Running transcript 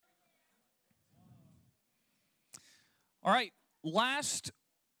All right, last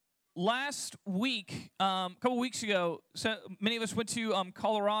week, a couple weeks ago, so many of us went to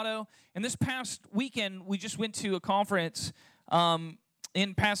Colorado, and this past weekend we just went to a conference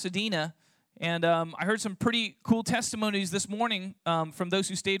in Pasadena, and I heard some pretty cool testimonies this morning from those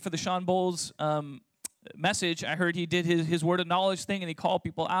who stayed for the Sean Bowles message. I heard he did his word of knowledge thing, and he called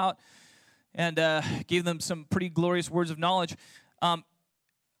people out and gave them some pretty glorious words of knowledge. I'm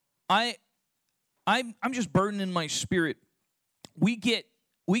just burdened in my spirit. We get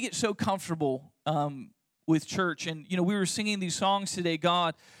so comfortable with church, and we were singing these songs today.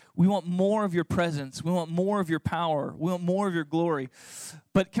 God, we want more of your presence. We want more of your power. We want more of your glory.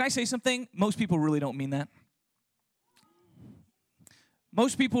 But can I say something? Most people really don't mean that.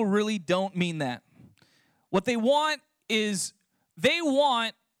 Most people really don't mean that. What they want is they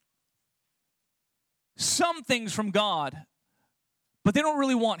want some things from God, but they don't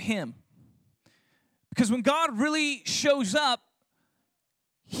really want Him. Because when God really shows up,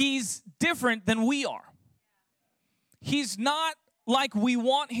 He's different than we are. He's not like we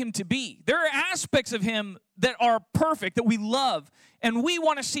want Him to be. There are aspects of Him that are perfect, that we love, and we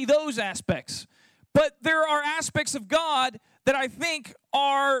want to see those aspects. But there are aspects of God that I think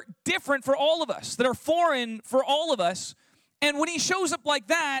are different for all of us, that are foreign for all of us. And when He shows up like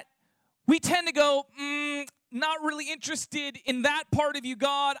that, we tend to go, not really interested in that part of you,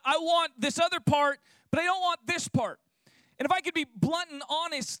 God. I want this other part, but I don't want this part. And if I could be blunt and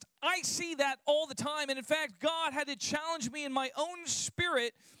honest, I see that all the time. And in fact, God had to challenge me in my own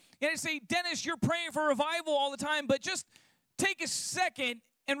spirit. And I'd say, Dennis, you're praying for revival all the time, but just take a second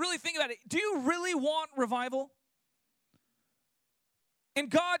and really think about it. Do you really want revival?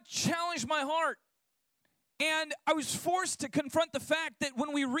 And God challenged my heart. And I was forced to confront the fact that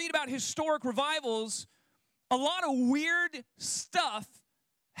when we read about historic revivals, a lot of weird stuff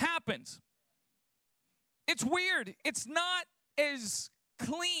happens. It's weird. It's not as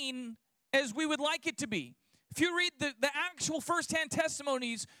clean as we would like it to be. If you read the actual firsthand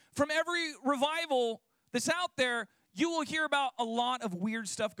testimonies from every revival that's out there, you will hear about a lot of weird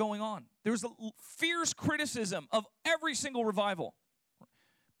stuff going on. There's a fierce criticism of every single revival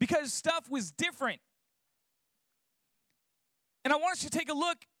because stuff was different. And I want us to take a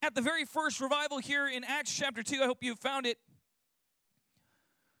look at the very first revival here in Acts chapter 2. I hope you found it. It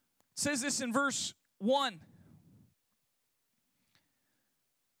says this in verse 1. It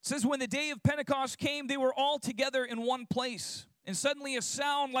says, when the day of Pentecost came, they were all together in one place. And suddenly a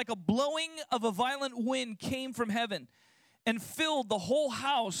sound like a blowing of a violent wind came from heaven and filled the whole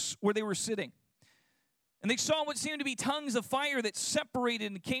house where they were sitting. And they saw what seemed to be tongues of fire that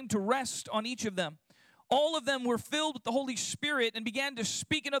separated and came to rest on each of them. All of them were filled with the Holy Spirit and began to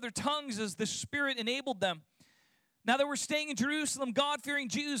speak in other tongues as the Spirit enabled them. Now they were staying in Jerusalem, God-fearing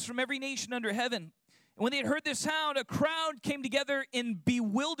Jews from every nation under heaven. And when they had heard this sound, a crowd came together in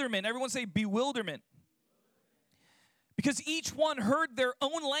bewilderment. Everyone say bewilderment. Because each one heard their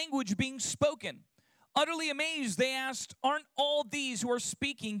own language being spoken. Utterly amazed, they asked, aren't all these who are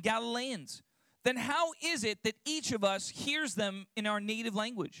speaking Galileans? Then how is it that each of us hears them in our native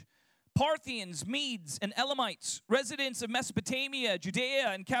language? Parthians, Medes, and Elamites, residents of Mesopotamia,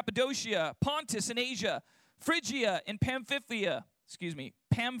 Judea and Cappadocia, Pontus and Asia, Phrygia and Pamphylia,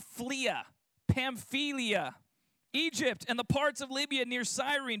 Egypt and the parts of Libya near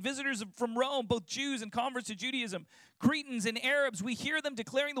Cyrene, visitors from Rome, both Jews and converts to Judaism, Cretans and Arabs, we hear them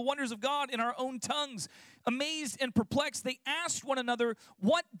declaring the wonders of God in our own tongues. Amazed and perplexed, they asked one another,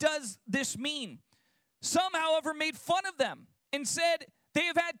 what does this mean? Some, however, made fun of them and said, they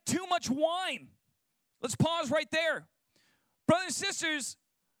have had too much wine. Let's pause right there. Brothers and sisters,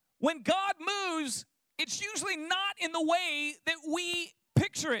 when God moves, it's usually not in the way that we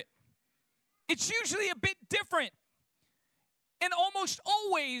picture it. It's usually a bit different. And almost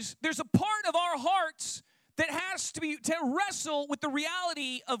always, there's a part of our hearts that has to wrestle with the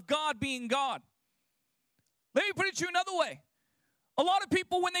reality of God being God. Let me put it to you another way. A lot of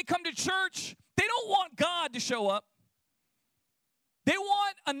people, when they come to church, they don't want God to show up. They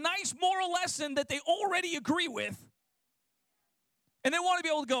want a nice moral lesson that they already agree with. And they want to be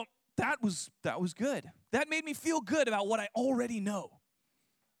able to go, that was good. That made me feel good about what I already know.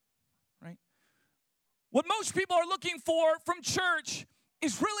 Right? What most people are looking for from church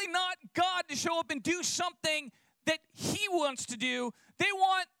is really not God to show up and do something that He wants to do. They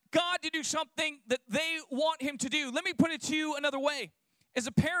want God to do something that they want Him to do. Let me put it to you another way. As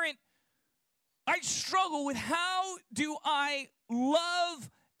a parent, I struggle with how do I love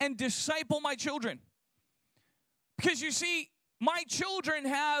and disciple my children. Because you see, my children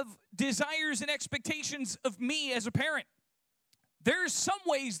have desires and expectations of me as a parent. There's some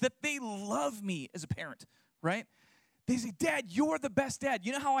ways that they love me as a parent, right? They say, Dad, you're the best dad.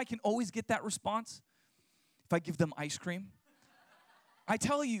 You know how I can always get that response? If I give them ice cream. I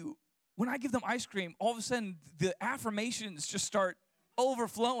tell you, when I give them ice cream, all of a sudden, the affirmations just start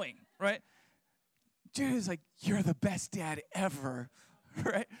overflowing, right? Judah's like, you're the best dad ever,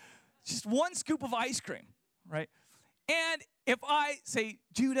 right? Just one scoop of ice cream, right? And if I say,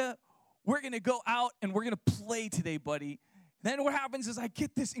 Judah, we're going to go out and we're going to play today, buddy. Then what happens is I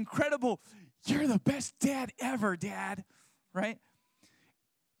get this incredible, you're the best dad ever, Dad, right?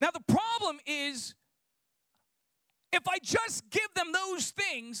 Now, the problem is, if I just give them those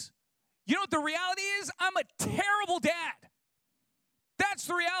things, you know what the reality is? I'm a terrible dad. That's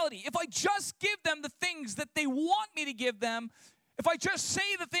the reality. If I just give them the things that they want me to give them, if I just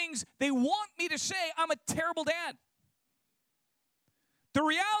say the things they want me to say, I'm a terrible dad. The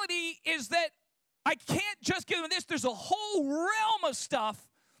reality is that I can't just give them this. There's a whole realm of stuff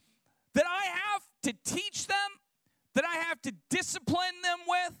that I have to teach them, that I have to discipline them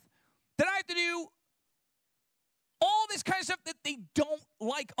with, that I have to do all this kind of stuff that they don't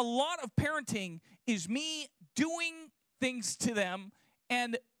like. A lot of parenting is me doing things to them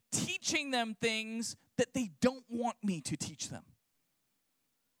and teaching them things that they don't want me to teach them.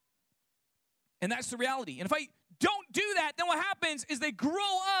 And that's the reality. And if I don't do that, then what happens is they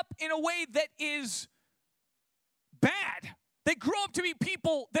grow up in a way that is bad. They grow up to be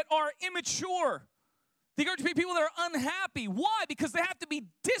people that are immature. They grow up to be people that are unhappy. Why? Because they have to be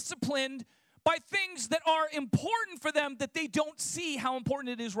disciplined by things that are important for them that they don't see how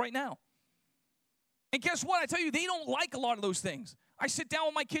important it is right now. And guess what? I tell you, they don't like a lot of those things. I sit down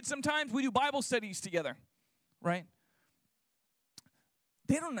with my kids sometimes. We do Bible studies together, right?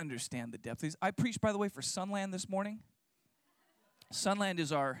 They don't understand the depth of these. I preached, by the way, for Sunland this morning. Sunland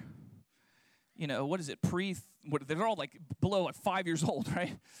is our, what is it, they're all like below like 5 years old,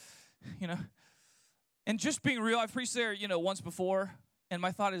 right? And just being real, I've preached there, once before, and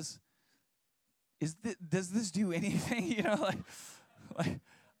my thought is does this do anything? Like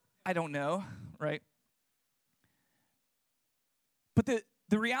I don't know, right? But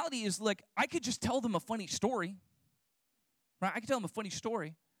the reality is, like, I could just tell them a funny story. Right? I could tell them a funny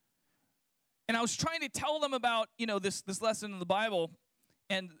story. And I was trying to tell them about, this lesson in the Bible.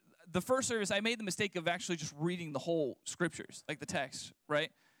 And the first service, I made the mistake of actually just reading the whole scriptures, like the text,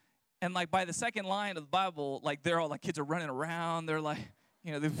 right? And, like, by the second line of the Bible, like, they're all, like, kids are running around. They're like,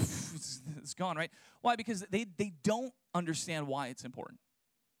 it's gone, right? Why? Because they don't understand why it's important,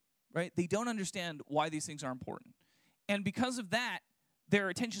 right? They don't understand why these things are important. And because of that, their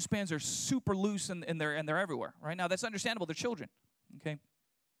attention spans are super loose and they're everywhere, right? Now, that's understandable. They're children, okay?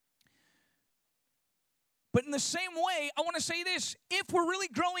 But in the same way, I want to say this. If we're really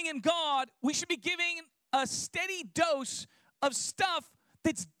growing in God, we should be giving a steady dose of stuff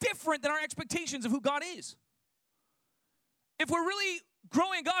that's different than our expectations of who God is. If we're really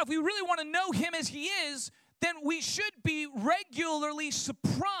growing in God, if we really want to know Him as He is, then we should be regularly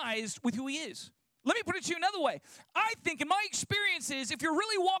surprised with who He is. Let me put it to you another way. I think in my experiences, if you're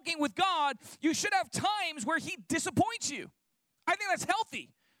really walking with God, you should have times where He disappoints you. I think that's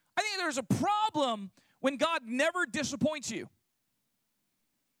healthy. I think there's a problem when God never disappoints you.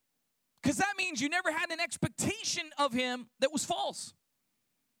 Because that means you never had an expectation of Him that was false.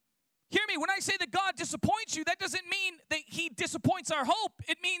 Hear me, when I say that God disappoints you, that doesn't mean that He disappoints our hope.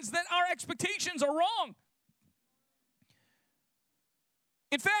 It means that our expectations are wrong.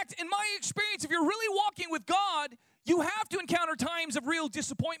 In fact, in my experience, if you're really walking with God, you have to encounter times of real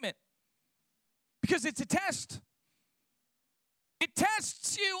disappointment because it's a test. It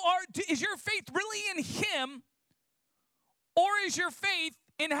tests you, is your faith really in Him, or is your faith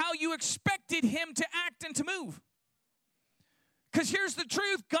in how you expected Him to act and to move? Because here's the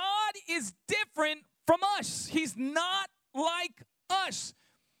truth, God is different from us. He's not like us.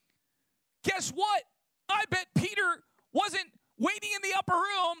 Guess what? I bet Peter wasn't waiting in the upper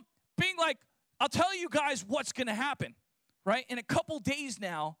room, being like, I'll tell you guys what's going to happen, right? In a couple days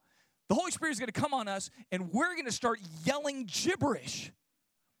now, the Holy Spirit is going to come on us, and we're going to start yelling gibberish,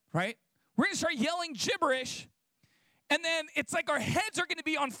 right? We're going to start yelling gibberish, and then it's like our heads are going to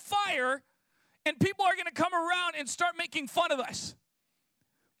be on fire, and people are going to come around and start making fun of us.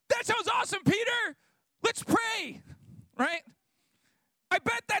 That sounds awesome, Peter. Let's pray, right? I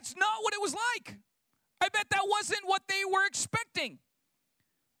bet that's not what it was like. I bet that wasn't what they were expecting.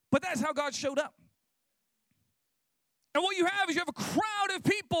 But that's how God showed up. And what you have is you have a crowd of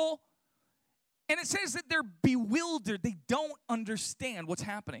people, and it says that they're bewildered. They don't understand what's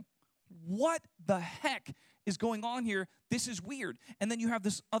happening. What the heck is going on here? This is weird. And then you have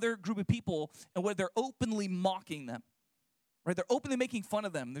this other group of people, and where they're openly mocking them. right? They're openly making fun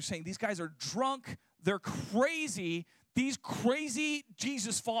of them. They're saying these guys are drunk, they're crazy, these crazy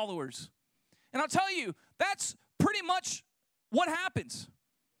Jesus followers. And I'll tell you, that's pretty much what happens.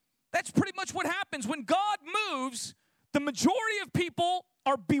 That's pretty much what happens. When God moves, the majority of people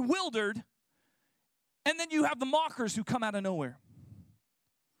are bewildered, and then you have the mockers who come out of nowhere.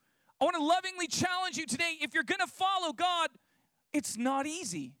 I want to lovingly challenge you today, if you're going to follow God, it's not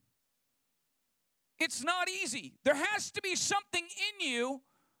easy. It's not easy. There has to be something in you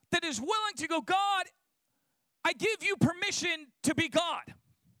that is willing to go, God, I give you permission to be God.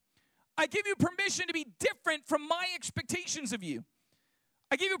 I give you permission to be different from my expectations of you.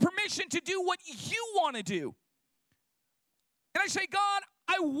 I give you permission to do what you want to do. And I say, God,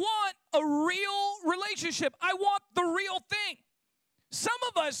 I want a real relationship. I want the real thing. Some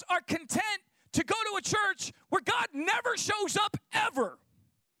of us are content to go to a church where God never shows up ever.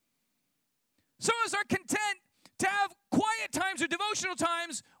 Some of us are content to have quiet times or devotional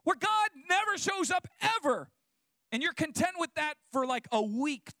times where God never shows up ever. And you're content with that for like a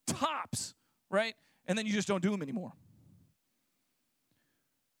week tops, right? And then you just don't do them anymore.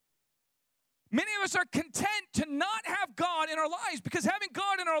 Many of us are content to not have God in our lives because having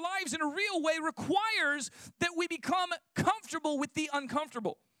God in our lives in a real way requires that we become comfortable with the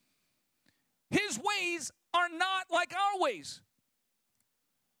uncomfortable. His ways are not like our ways.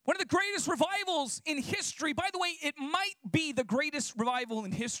 One of the greatest revivals in history, by the way, it might be the greatest revival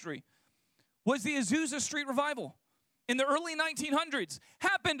in history, was the Azusa Street Revival in the early 1900s.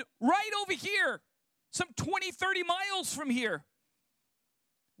 Happened right over here, some 20, 30 miles from here.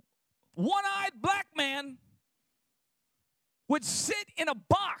 One-eyed black man would sit in a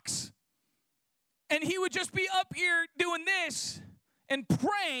box, and he would just be up here doing this and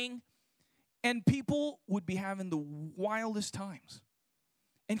praying, and people would be having the wildest times.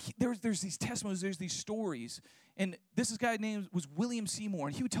 And there's these testimonies, there's these stories. And this guy's name was William Seymour,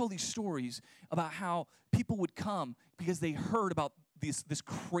 and he would tell these stories about how people would come because they heard about this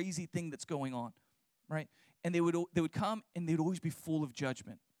crazy thing that's going on, right? And they would come, and they would always be full of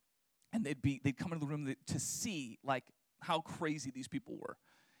judgment. And they'd come into the room to see like how crazy these people were.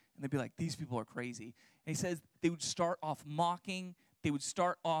 And they'd be like, these people are crazy. And he says they would start off mocking. They would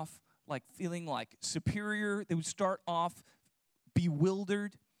start off like feeling like superior. They would start off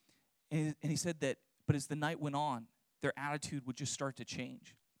bewildered. And he said that, but as the night went on, their attitude would just start to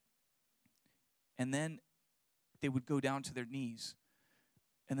change. And then they would go down to their knees.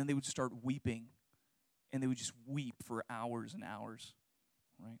 And then they would start weeping. And they would just weep for hours and hours,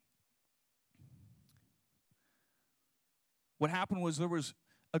 right? What happened was there was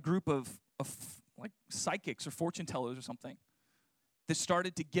a group of like psychics or fortune tellers or something that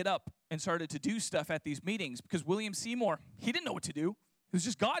started to get up and started to do stuff at these meetings because William Seymour, he didn't know what to do. It was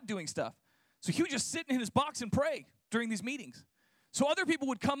just God doing stuff. So he would just sit in his box and pray during these meetings. So other people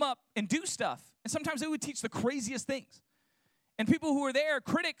would come up and do stuff. And sometimes they would teach the craziest things. And people who were there,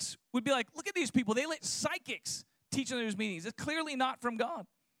 critics, would be like, look at these people. They let psychics teach in those meetings. It's clearly not from God.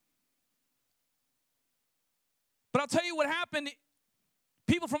 But I'll tell you what happened.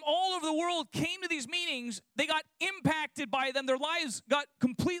 People from all over the world came to these meetings. They got impacted by them. Their lives got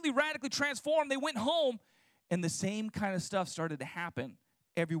completely radically transformed. They went home, and the same kind of stuff started to happen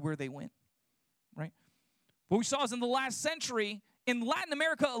everywhere they went, right? What we saw is in the last century, in Latin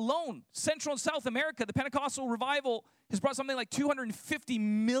America alone, Central and South America, the Pentecostal revival has brought something like 250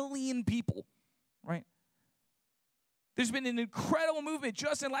 million people, right? There's been an incredible movement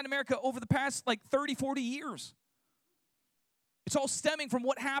just in Latin America over the past like 30, 40 years. It's all stemming from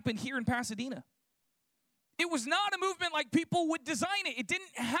what happened here in Pasadena. It was not a movement like people would design it. It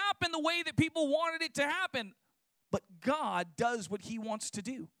didn't happen the way that people wanted it to happen. But God does what he wants to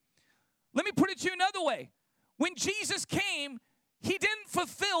do. Let me put it to you another way. When Jesus came, he didn't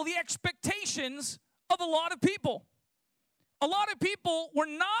fulfill the expectations of a lot of people. A lot of people were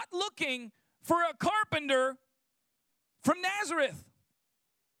not looking for a carpenter from Nazareth.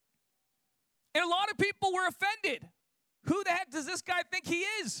 And a lot of people were offended. Who the heck does this guy think he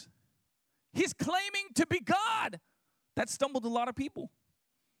is? He's claiming to be God. That stumbled a lot of people.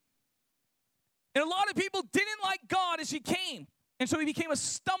 And a lot of people didn't like God as he came. And so he became a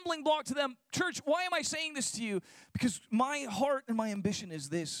stumbling block to them. Church, why am I saying this to you? Because my heart and my ambition is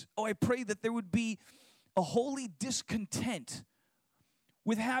this. Oh, I pray that there would be a holy discontent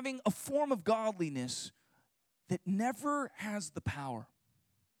with having a form of godliness that never has the power,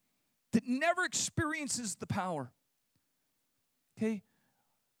 that never experiences the power. Okay?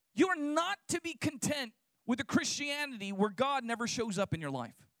 You are not to be content with a Christianity where God never shows up in your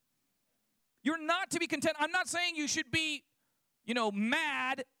life. You're not to be content. I'm not saying you should be,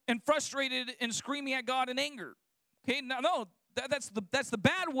 mad and frustrated and screaming at God in anger. Okay, no, that's the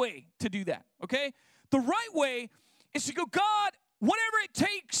bad way to do that, okay? The right way is to go, God, whatever it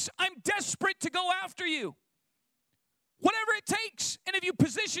takes, I'm desperate to go after you. Whatever it takes. And if you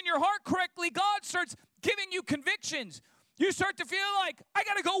position your heart correctly, God starts giving you convictions. You start to feel like, I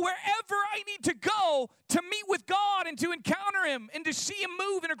got to go wherever I need to go to meet with God and to encounter him and to see him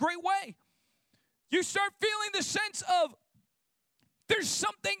move in a great way. You start feeling the sense of, there's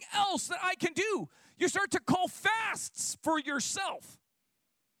something else that I can do. You start to call fasts for yourself.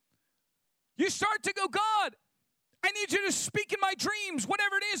 You start to go, God, I need you to speak in my dreams,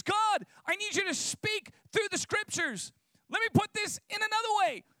 whatever it is. God, I need you to speak through the scriptures. Let me put this in another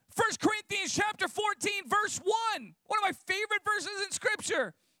way. 1 Corinthians chapter 14, verse 1. One of my favorite verses in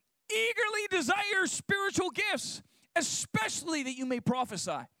Scripture. Eagerly desire spiritual gifts, especially that you may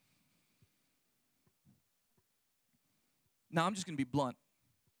prophesy. Now, I'm just going to be blunt.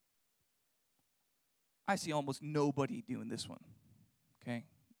 I see almost nobody doing this one. Okay?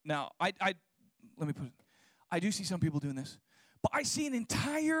 Now, let me put it. I do see some people doing this. But I see an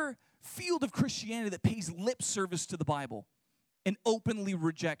entire field of Christianity that pays lip service to the Bible and openly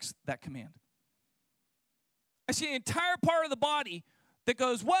rejects that command. I see an entire part of the body that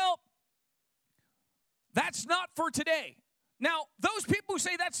goes, well, that's not for today. Now, those people who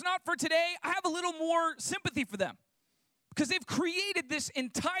say that's not for today, I have a little more sympathy for them because they've created this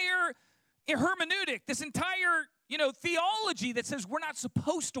entire hermeneutic, this entire, theology that says we're not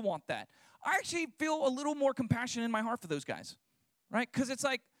supposed to want that. I actually feel a little more compassion in my heart for those guys, right? Because it's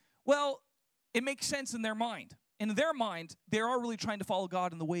like, well, it makes sense in their mind. In their mind, they are really trying to follow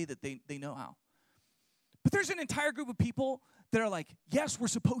God in the way that they know how. But there's an entire group of people that are like, yes, we're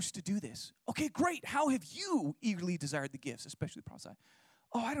supposed to do this. Okay, great. How have you eagerly desired the gifts, especially prophesy?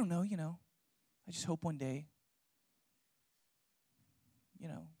 Oh, I don't know, I just hope one day,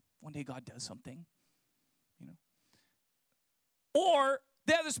 one day God does something, Or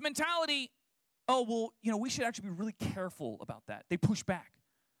they have this mentality, oh, well, we should actually be really careful about that. They push back.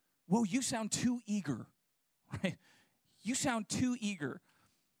 Well, you sound too eager, right? You sound too eager.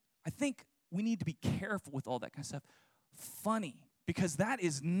 I think we need to be careful with all that kind of stuff. Funny, because that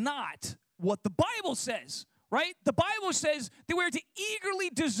is not what the Bible says, right? The Bible says that we're to eagerly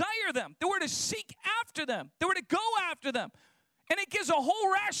desire them, that we're to seek after them, that we're to go after them. And it gives a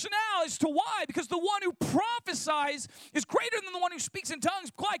whole rationale as to why. Because the one who prophesies is greater than the one who speaks in tongues.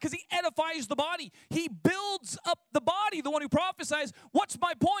 Why? Because he edifies the body. He builds up the body, the one who prophesies. What's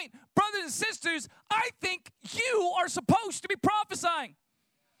my point? Brothers and sisters, I think you are supposed to be prophesying.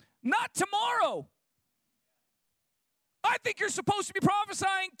 Not tomorrow. I think you're supposed to be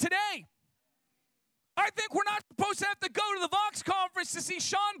prophesying today. I think we're not supposed to have to go to the Vox conference to see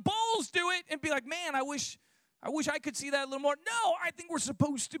Sean Bowles do it and be like, man, I wish I could see that a little more. No, I think we're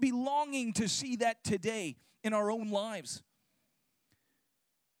supposed to be longing to see that today in our own lives.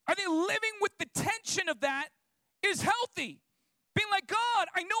 I think living with the tension of that is healthy. Being like, God,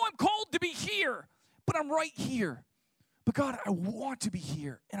 I know I'm called to be here, but I'm right here. But God, I want to be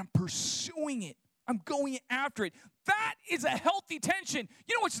here, and I'm pursuing it. I'm going after it. That is a healthy tension.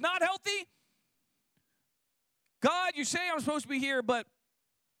 You know what's not healthy? God, you say I'm supposed to be here, but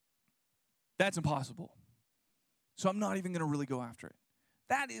that's impossible. So I'm not even going to really go after it.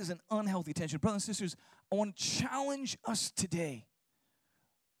 That is an unhealthy tension. Brothers and sisters, I want to challenge us today.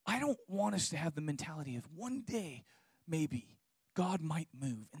 I don't want us to have the mentality of one day, maybe, God might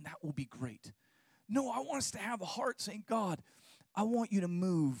move, and that will be great. No, I want us to have a heart saying, God, I want you to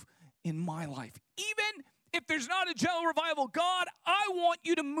move in my life. Even if there's not a general revival, God, I want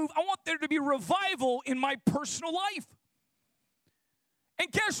you to move. I want there to be revival in my personal life.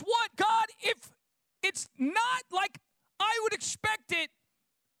 And guess what, God, if it's not like I would expect it,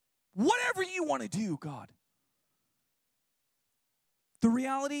 whatever you want to do, God. The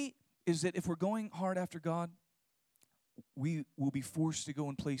reality is that if we're going hard after God, we will be forced to go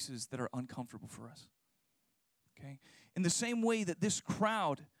in places that are uncomfortable for us. Okay? In the same way that this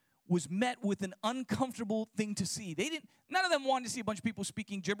crowd was met with an uncomfortable thing to see. None of them wanted to see a bunch of people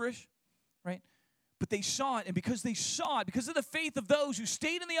speaking gibberish, right? But they saw it, and because they saw it, because of the faith of those who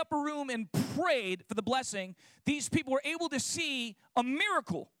stayed in the upper room and prayed for the blessing, these people were able to see a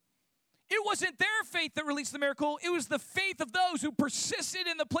miracle. It wasn't their faith that released the miracle. It was the faith of those who persisted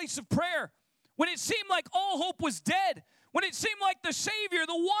in the place of prayer. When it seemed like all hope was dead, when it seemed like the Savior,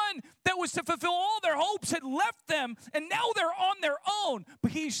 the one that was to fulfill all their hopes, had left them, and now they're on their own.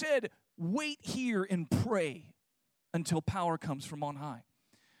 But he said, wait here and pray until power comes from on high.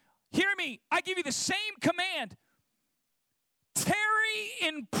 Hear me, I give you the same command. Tarry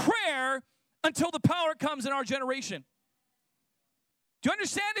in prayer until the power comes in our generation. Do you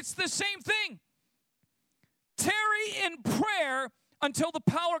understand? It's the same thing. tarry in prayer until the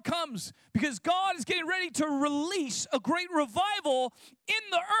power comes, because God is getting ready to release a great revival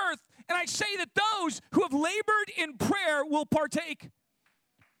in the earth. And I say that those who have labored in prayer will partake.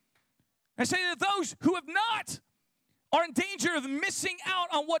 I say that those who have not are in danger of missing out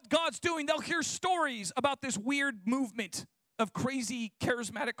on what God's doing. They'll hear stories about this weird movement of crazy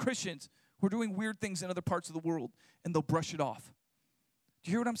charismatic Christians who are doing weird things in other parts of the world, and they'll brush it off.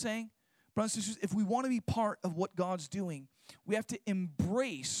 Do you hear what I'm saying? Brothers and sisters, if we want to be part of what God's doing, we have to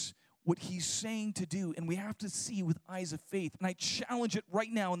embrace what he's saying to do, and we have to see with eyes of faith. And I challenge it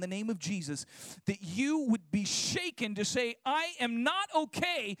right now in the name of Jesus that you would be shaken to say, I am not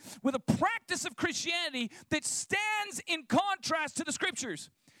okay with a practice of Christianity that stands in contrast to the Scriptures.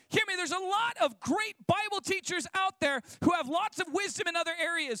 Hear me, there's a lot of great Bible teachers out there who have lots of wisdom in other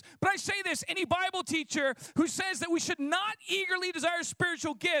areas. But I say this, any Bible teacher who says that we should not eagerly desire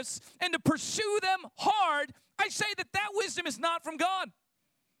spiritual gifts and to pursue them hard, I say that that wisdom is not from God.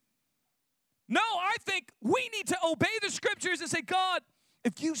 No, I think we need to obey the Scriptures and say, God,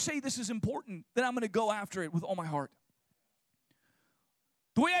 if you say this is important, then I'm going to go after it with all my heart.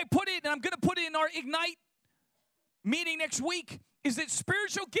 The way I put it, and I'm going to put it in our Ignite meeting next week, is that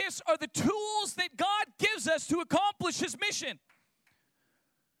spiritual gifts are the tools that God gives us to accomplish his mission.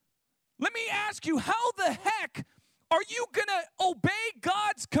 Let me ask you, how the heck are you going to obey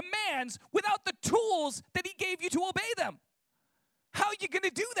God's commands without the tools that he gave you to obey them? How are you going to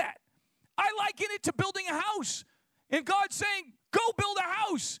do that? I liken it to building a house. And God's saying, go build a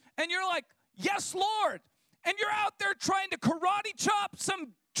house. And you're like, yes, Lord. And you're out there trying to karate chop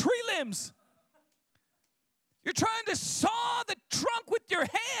some tree limbs. You're trying to saw the trunk with your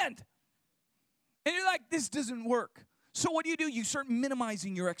hand. And you're like, this doesn't work. So what do? You start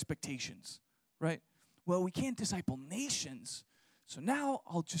minimizing your expectations, right? Well, we can't disciple nations. So now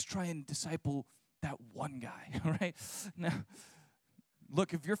I'll just try and disciple that one guy, right? Now,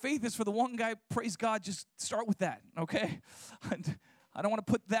 look, if your faith is for the one guy, praise God, just start with that, okay? I don't want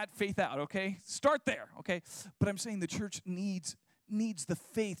to put that faith out, okay? Start there, okay? But I'm saying the church needs the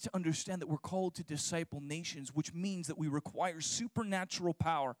faith to understand that we're called to disciple nations, which means that we require supernatural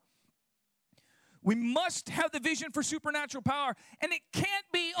power. We must have the vision for supernatural power, and it can't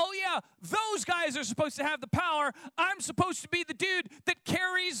be, oh yeah, those guys are supposed to have the power. I'm supposed to be the dude that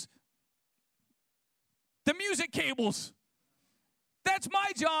carries the music cables. That's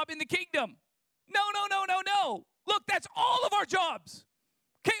my job in the kingdom. No. Look, that's all of our jobs.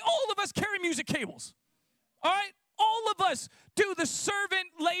 Okay, all of us carry music cables. All right? All of us do the servant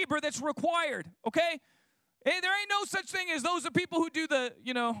labor that's required, okay? And there ain't no such thing as those are people who do the,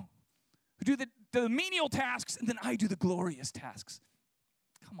 who do the menial tasks, and then I do the glorious tasks.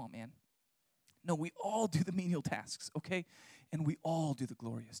 Come on, man. No, we all do the menial tasks, okay? And we all do the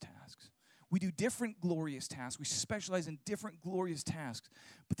glorious tasks. We do different glorious tasks. We specialize in different glorious tasks.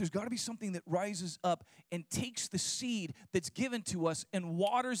 But there's got to be something that rises up and takes the seed that's given to us and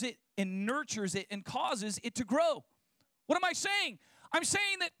waters it and nurtures it and causes it to grow. What am I saying? I'm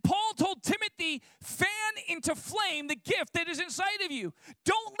saying that Paul told Timothy, fan into flame the gift that is inside of you.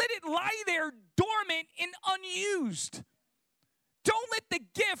 Don't let it lie there dormant and unused. Don't let the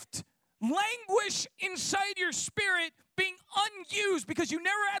gift languish inside your spirit being unused because you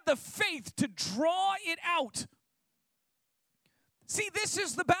never had the faith to draw it out. See, this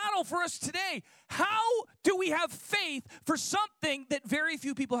is the battle for us today. How do we have faith for something that very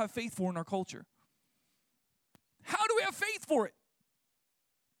few people have faith for in our culture? How do we have faith for it?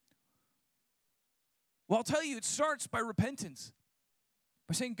 Well, I'll tell you, it starts by repentance.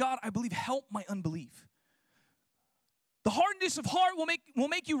 By saying, God, I believe, help my unbelief. The hardness of heart will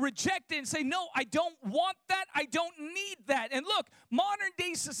make you reject it and say, no, I don't want that. I don't need that. And look, modern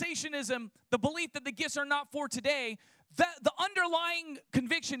day cessationism, the belief that the gifts are not for today, the underlying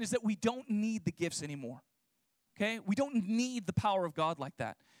conviction is that we don't need the gifts anymore. Okay? We don't need the power of God like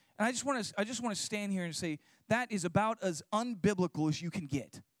that. And I just want to stand here and say that is about as unbiblical as you can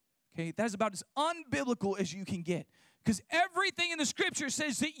get. Okay? That is about as unbiblical as you can get. Because everything in the Scripture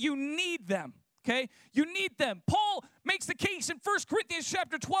says that you need them. Okay? You need them. Paul makes the case in 1 Corinthians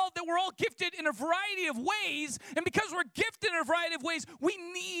chapter 12 that we're all gifted in a variety of ways, and because we're gifted in a variety of ways, we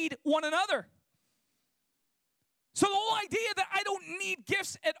need one another. So the whole idea that I don't need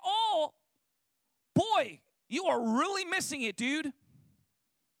gifts at all, boy, you are really missing it, dude.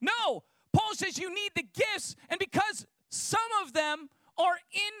 No, Paul says you need the gifts, and because some of them are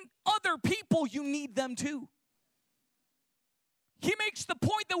in other people, you need them too. He makes the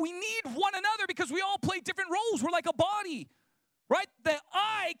point that we need one another because we all play different roles. We're like a body, right? The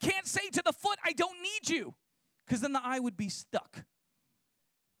eye can't say to the foot, I don't need you, because then the eye would be stuck.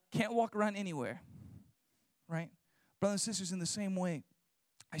 Can't walk around anywhere, right? Brothers and sisters, in the same way,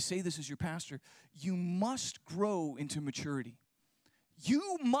 I say this as your pastor, you must grow into maturity.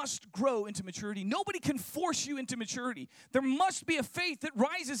 You must grow into maturity. Nobody can force you into maturity. There must be a faith that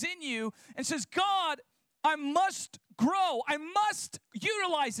rises in you and says, God, I must grow. I must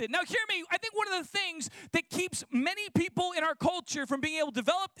utilize it. Now, hear me. I think one of the things that keeps many people in our culture from being able to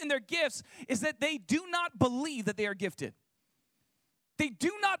develop in their gifts is that they do not believe that they are gifted. They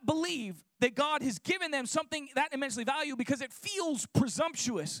do not believe that God has given them something that immensely valuable because it feels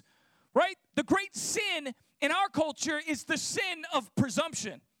presumptuous, right? The great sin in our culture is the sin of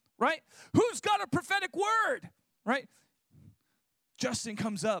presumption, right? Who's got a prophetic word, right? Justin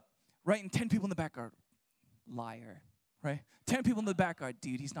comes up, right, and 10 people in the back are, liar, right? 10 people in the back are,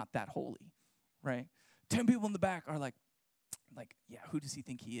 dude, he's not that holy, right? 10 people in the back are like, yeah, who does he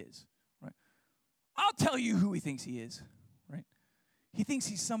think he is, right? I'll tell you who he thinks he is, right? He thinks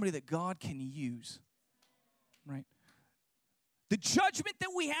he's somebody that God can use, right? The judgment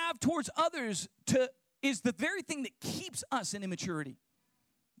that we have towards others is the very thing that keeps us in immaturity,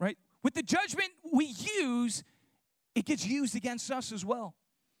 right? With the judgment we use, it gets used against us as well.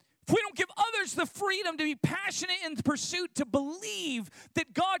 If we don't give others the freedom to be passionate in the pursuit to believe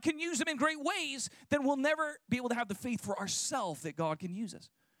that God can use them in great ways, then we'll never be able to have the faith for ourselves that God can use us.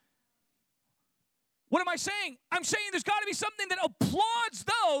 What am I saying? I'm saying there's got to be something that applauds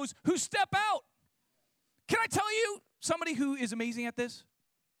those who step out. Can I tell you somebody who is amazing at this?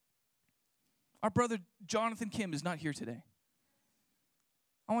 Our brother Jonathan Kim is not here today.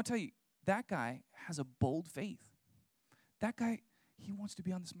 I want to tell you, that guy has a bold faith. That guy, he wants to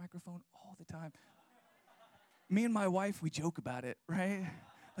be on this microphone all the time. Me and my wife, we joke about it, right?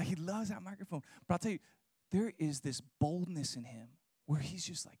 Like, he loves that microphone. But I'll tell you, there is this boldness in him where he's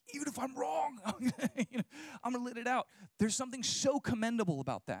just like, even if I'm wrong, I'm going to let it out. There's something so commendable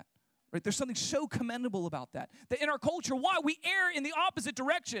about that, right? There's something so commendable about that. That in our culture, why? We err in the opposite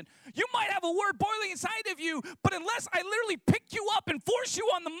direction. You might have a word boiling inside of you, but unless I literally pick you up and force you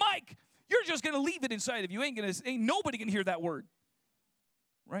on the mic, you're just going to leave it inside of you. Ain't nobody can hear that word,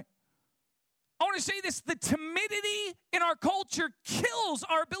 right? I want to say this, the timidity in our culture kills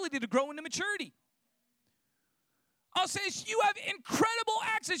our ability to grow into maturity. I'll say this, you have incredible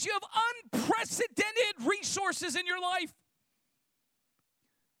access. You have unprecedented resources in your life.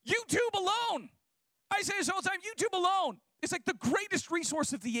 YouTube alone, I say this all the time, YouTube alone is like the greatest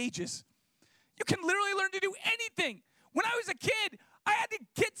resource of the ages. You can literally learn to do anything. When I was a kid, I had to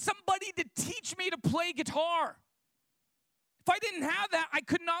get somebody to teach me to play guitar. If I didn't have that, I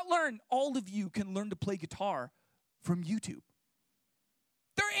could not learn. All of you can learn to play guitar from YouTube.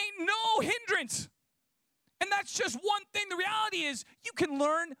 There ain't no hindrance. And that's just one thing. The reality is you can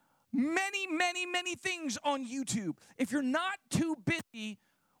learn many, many, many things on YouTube if you're not too busy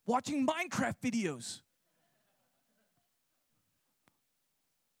watching Minecraft videos.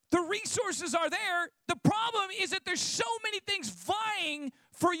 The resources are there. The problem is that there's so many things vying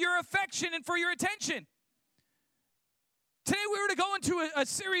for your affection and for your attention. Today we were to go into a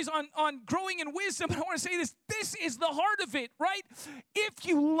series on growing in wisdom, and I want to say this. This is the heart of it, right? If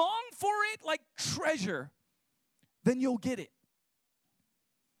you long for it like treasure, then you'll get it.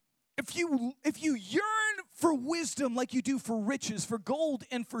 If you yearn for wisdom like you do for riches, for gold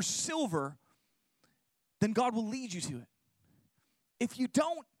and for silver, then God will lead you to it. If you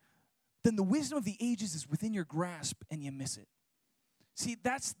don't, then the wisdom of the ages is within your grasp and you miss it. See,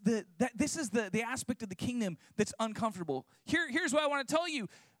 this is the aspect of the kingdom that's uncomfortable. Here's what I want to tell you.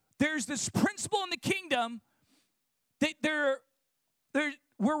 There's this principle in the kingdom that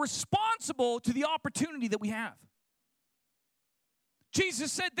we're responsible to the opportunity that we have.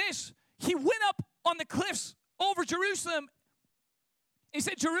 Jesus said this. He went up on the cliffs over Jerusalem. He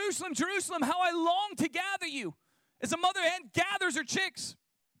said, Jerusalem, Jerusalem, how I long to gather you, as a mother hen gathers her chicks.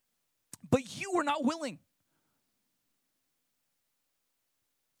 But you were not willing.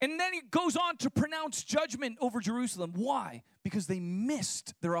 And then he goes on to pronounce judgment over Jerusalem. Why? Because they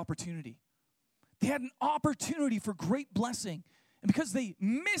missed their opportunity. They had an opportunity for great blessing. And because they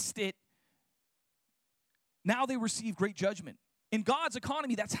missed it, now they receive great judgment. In God's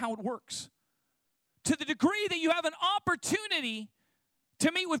economy, that's how it works. To the degree that you have an opportunity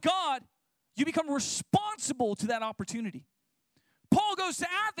to meet with God, you become responsible to that opportunity. Paul goes to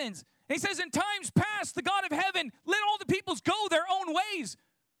Athens, and he says, in times past, the God of heaven let all the peoples go their own ways.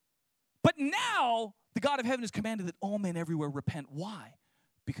 But now, the God of heaven has commanded that all men everywhere repent. Why?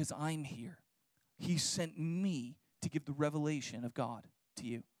 Because I'm here. He sent me to give the revelation of God to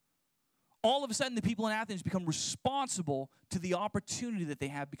you. All of a sudden, the people in Athens become responsible to the opportunity that they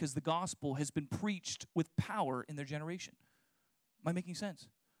have because the gospel has been preached with power in their generation. Am I making sense?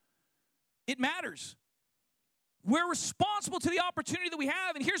 It matters. We're responsible to the opportunity that we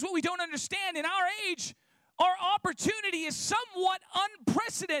have. And here's what we don't understand. In our age, our opportunity is somewhat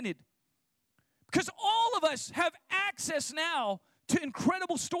unprecedented because all of us have access now to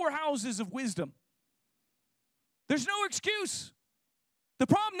incredible storehouses of wisdom. There's no excuse. The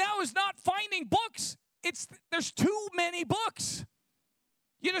problem now is not finding books. There's too many books.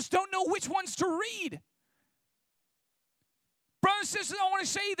 You just don't know which ones to read. Brothers and sisters, I want to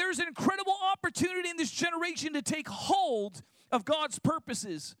say there's an incredible opportunity in this generation to take hold of God's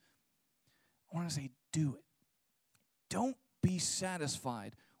purposes. I want to say, do it. Don't be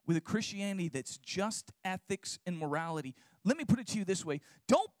satisfied with a Christianity that's just ethics and morality. Let me put it to you this way.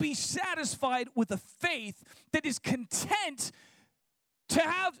 Don't be satisfied with a faith that is content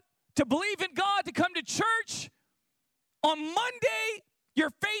to believe in God, to come to church. On Monday, your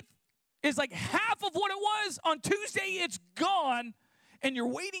faith is like half of what it was. On Tuesday, it's gone, and you're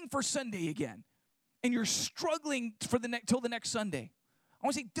waiting for Sunday again, and you're struggling till the next Sunday. I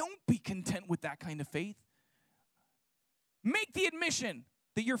want to say, don't be content with that kind of faith. Make the admission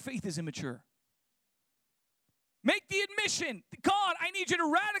that your faith is immature. Make the admission, God, I need you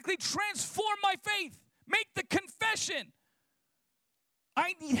to radically transform my faith. Make the confession.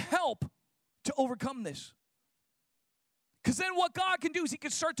 I need help to overcome this. Because then what God can do is he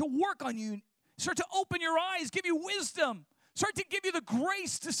can start to work on you, start to open your eyes, give you wisdom, start to give you the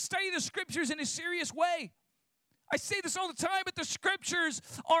grace to study the scriptures in a serious way. I say this all the time, but the scriptures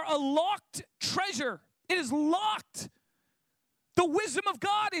are a locked treasure. It is locked. The wisdom of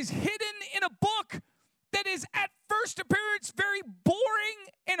God is hidden in a book that is at first appearance very boring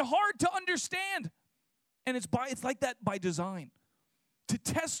and hard to understand. And it's like that by design. To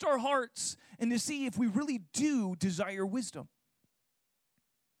test our hearts and to see if we really do desire wisdom.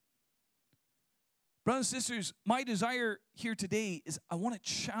 Brothers and sisters, my desire here today is I want to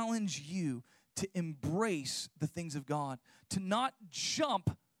challenge you to embrace the things of God, to not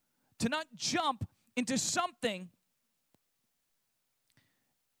jump into something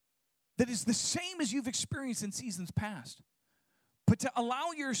that is the same as you've experienced in seasons past, but to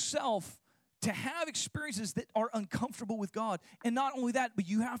allow yourself to have experiences that are uncomfortable with God. And not only that, but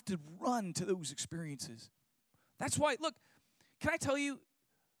you have to run to those experiences. That's why, look, can I tell you,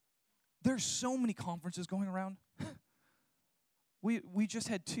 there's so many conferences going around. We just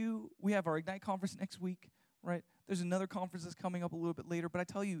had 2. We have our Ignite conference next week, right? There's another conference that's coming up a little bit later. But I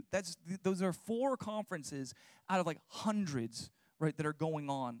tell you, those are 4 conferences out of like hundreds, right, that are going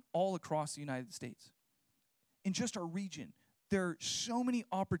on all across the United States. In just our region. There are so many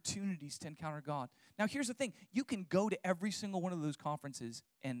opportunities to encounter God. Now, here's the thing. You can go to every single one of those conferences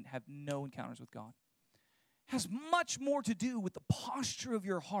and have no encounters with God. It has much more to do with the posture of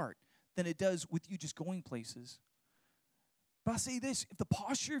your heart than it does with you just going places. But I'll say this. If the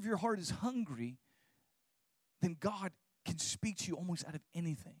posture of your heart is hungry, then God can speak to you almost out of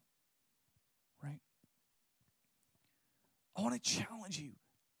anything, right? I want to challenge you.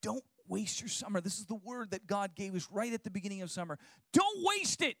 Don't waste your summer. This is the word that God gave us right at the beginning of summer. Don't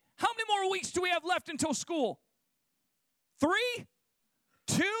waste it. How many more weeks do we have left until school? 3,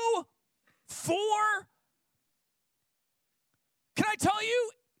 2, 4. Can I tell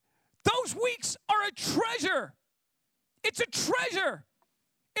you, those weeks are a treasure. It's a treasure.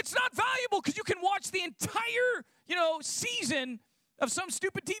 It's not valuable because you can watch the entire, season of some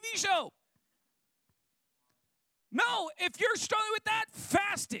stupid TV show. No, if you're struggling with that,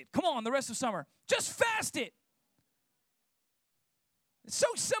 fast it. Come on, the rest of summer. Just fast it. It's so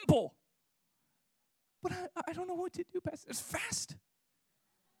simple. But I don't know what to do, Pastor. It's fast.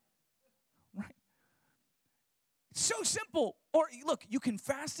 Right? It's so simple. Or, look, you can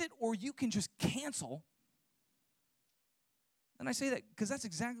fast it or you can just cancel. And I say that because that's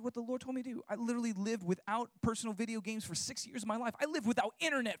exactly what the Lord told me to do. I literally lived without personal video games for 6 years of my life. I lived without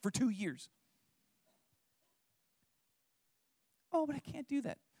internet for 2 years. Oh, but I can't do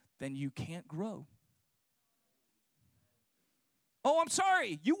that. Then you can't grow. Oh, I'm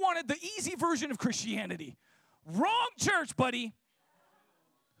sorry. You wanted the easy version of Christianity. Wrong church, buddy.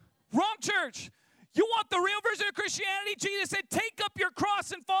 Wrong church. You want the real version of Christianity? Jesus said, take up your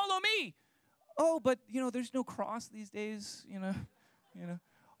cross and follow me. Oh, but, there's no cross these days,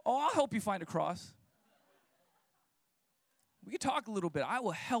 Oh, I'll help you find a cross. We can talk a little bit. I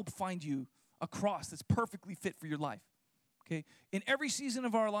will help find you a cross that's perfectly fit for your life. Okay? In every season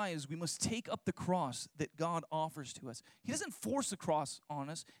of our lives, we must take up the cross that God offers to us. He doesn't force a cross on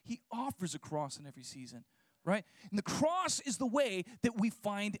us. He offers a cross in every season, right? And the cross is the way that we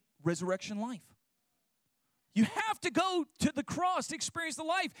find resurrection life. You have to go to the cross to experience the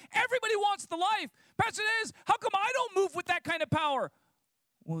life. Everybody wants the life. Pastor Dennis, how come I don't move with that kind of power?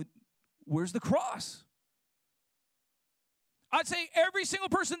 Well, where's the cross? I'd say every single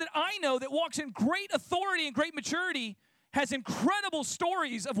person that I know that walks in great authority and great maturity has incredible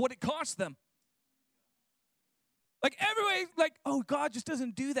stories of what it cost them. Like everybody, like, oh, God just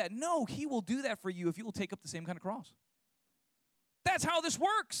doesn't do that. No, he will do that for you if you will take up the same kind of cross. That's how this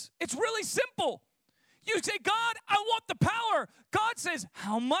works. It's really simple. You say, God, I want the power. God says,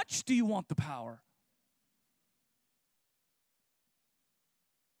 how much do you want the power?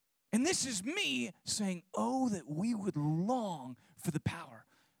 And this is me saying, oh, that we would long for the power.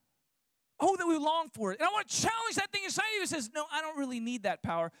 Oh, that we long for it. And I want to challenge that thing inside of you that says, no, I don't really need that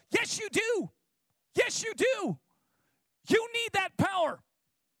power. Yes, you do. Yes, you do. You need that power.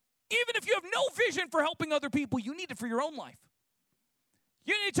 Even if you have no vision for helping other people, you need it for your own life.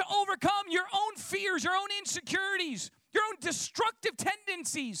 You need to overcome your own fears, your own insecurities, your own destructive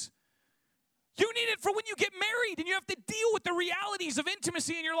tendencies. You need it for when you get married and you have to deal with the realities of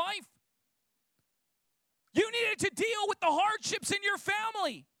intimacy in your life. You need it to deal with the hardships in your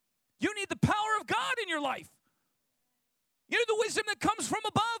family. You need the power of God in your life. You need the wisdom that comes from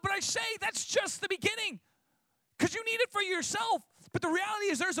above, but I say that's just the beginning because you need it for yourself. But the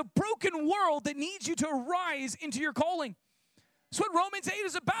reality is there's a broken world that needs you to arise into your calling. That's what Romans 8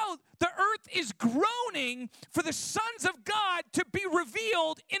 is about. The earth is groaning for the sons of God to be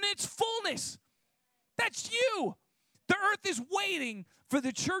revealed in its fullness. That's you. The earth is waiting for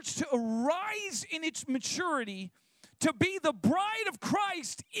the church to arise in its maturity, to be the bride of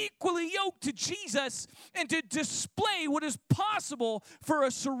Christ, equally yoked to Jesus, and to display what is possible for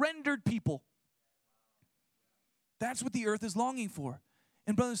a surrendered people. That's what the earth is longing for.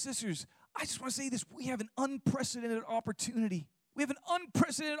 And brothers and sisters, I just want to say this. We have an unprecedented opportunity. We have an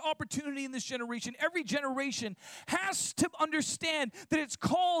unprecedented opportunity in this generation. Every generation has to understand that it's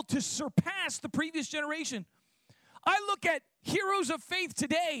called to surpass the previous generation. I look at heroes of faith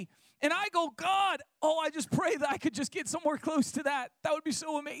today, and I go, God, I just pray that I could just get somewhere close to that. That would be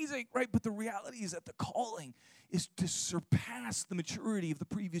so amazing, right? But the reality is that the calling is to surpass the maturity of the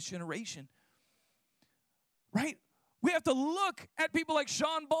previous generation, right? We have to look at people like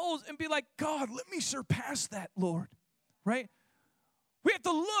Sean Bowles and be like, God, let me surpass that, Lord, right? We have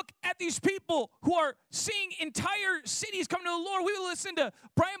to look at these people who are seeing entire cities come to the Lord. We listen to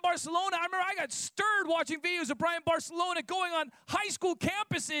Brian Barcelona. I remember I got stirred watching videos of Brian Barcelona going on high school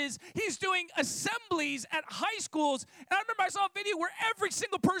campuses. He's doing assemblies at high schools. And I remember I saw a video where every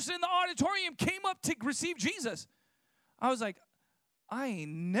single person in the auditorium came up to receive Jesus. I was like, I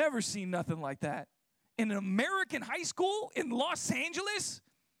ain't never seen nothing like that. In an American high school in Los Angeles?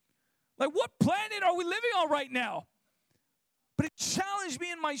 Like, what planet are we living on right now? But it challenged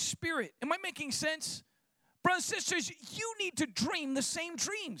me in my spirit. Am I making sense? Brothers and sisters, you need to dream the same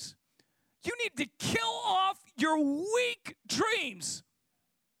dreams. You need to kill off your weak dreams.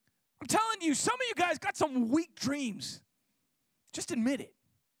 I'm telling you, some of you guys got some weak dreams. Just admit it,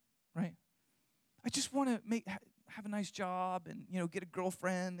 right? I just want to have a nice job and, get a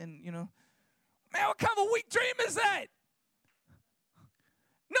girlfriend and, man, what kind of a weak dream is that?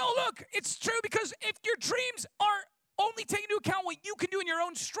 No, look, it's true because if your dreams are only taking into account what you can do in your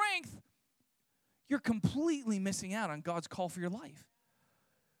own strength, you're completely missing out on God's call for your life.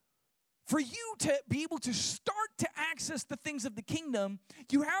 For you to be able to start to access the things of the kingdom,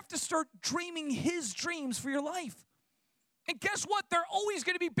 you have to start dreaming His dreams for your life. And guess what? They're always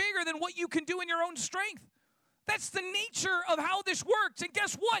going to be bigger than what you can do in your own strength. That's the nature of how this works. And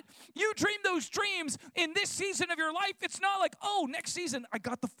guess what? You dream those dreams in this season of your life. It's not like, next season I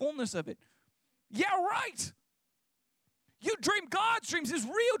got the fullness of it. Yeah, right. You dream God's dreams, His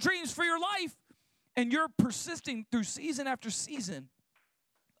real dreams for your life, and you're persisting through season after season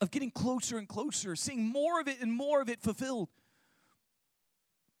of getting closer and closer, seeing more of it and more of it fulfilled.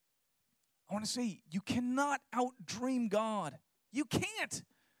 I want to say, you cannot outdream God. You can't.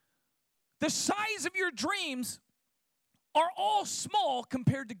 The size of your dreams are all small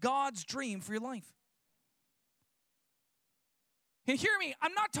compared to God's dream for your life. And hear me,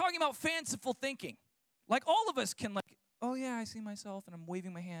 I'm not talking about fanciful thinking. Like all of us can oh yeah, I see myself and I'm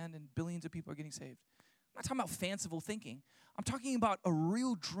waving my hand and billions of people are getting saved. I'm not talking about fanciful thinking. I'm talking about a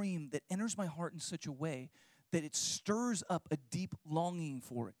real dream that enters my heart in such a way that it stirs up a deep longing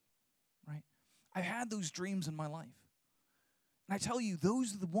for it, right? I've had those dreams in my life. And I tell you,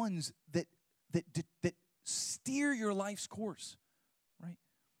 those are the ones that steer your life's course, right?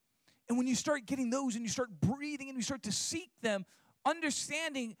 And when you start getting those and you start breathing and you start to seek them,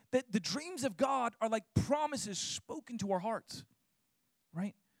 understanding that the dreams of God are like promises spoken to our hearts,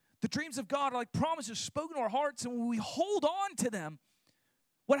 right? The dreams of God are like promises spoken to our hearts, and when we hold on to them,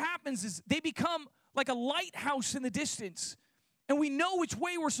 what happens is they become like a lighthouse in the distance, and we know which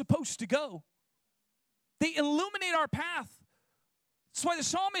way we're supposed to go. They illuminate our path. That's why the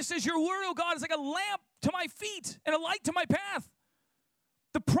psalmist says, your word, O God, is like a lamp to my feet and a light to my path.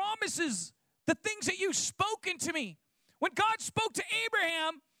 The promises, the things that you've spoken to me. When God spoke to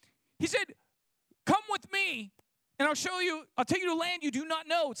Abraham, he said, come with me, and I'll take you to land you do not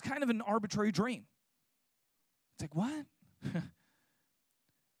know. It's kind of an arbitrary dream. It's like, what?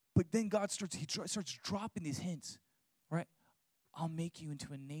 But then God starts dropping these hints, right? I'll make you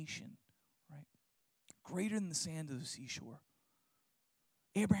into a nation, right? Greater than the sand of the seashore.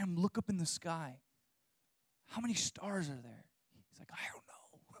 Abraham, look up in the sky. How many stars are there? He's like, I don't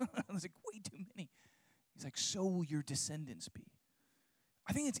know. I was like, way too many. He's like, so will your descendants be.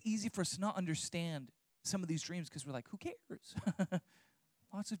 I think it's easy for us to not understand some of these dreams because we're like, who cares?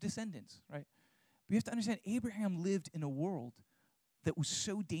 Lots of descendants, right? But you have to understand, Abraham lived in a world that was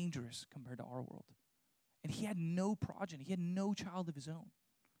so dangerous compared to our world. And he had no progeny. He had no child of his own.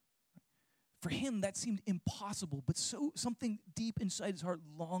 For him, that seemed impossible, but something deep inside his heart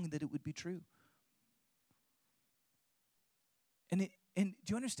longed that it would be true. And do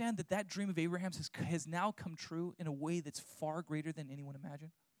you understand that dream of Abraham's has now come true in a way that's far greater than anyone imagined?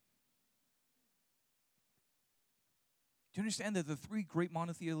 Do you understand that the three great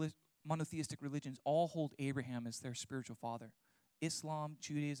monotheistic religions all hold Abraham as their spiritual father? Islam,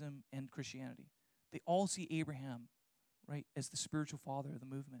 Judaism, and Christianity. They all see Abraham, right, as the spiritual father of the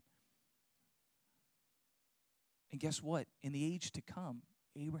movement. And guess what? In the age to come,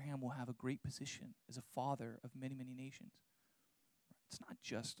 Abraham will have a great position as a father of many, many nations. It's not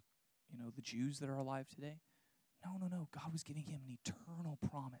just, the Jews that are alive today. No. God was giving him an eternal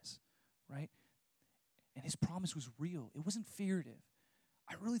promise, right? And his promise was real. It wasn't figurative.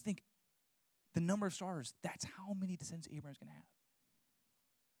 I really think the number of stars, that's how many descendants Abraham's going to have,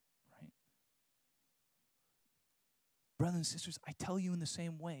 right? Brothers and sisters, I tell you in the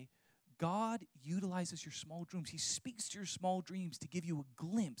same way, God utilizes your small dreams. He speaks to your small dreams to give you a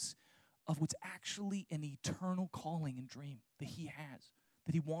glimpse of what's actually an eternal calling and dream that he has,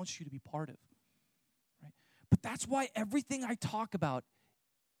 that he wants you to be part of, right? But that's why everything I talk about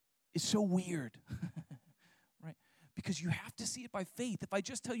is so weird, right? Because you have to see it by faith. If I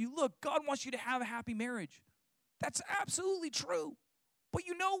just tell you, look, God wants you to have a happy marriage, that's absolutely true. But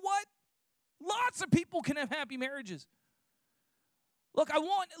you know what? Lots of people can have happy marriages. Look,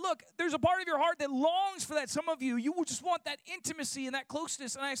 there's a part of your heart that longs for that. Some of you just want that intimacy and that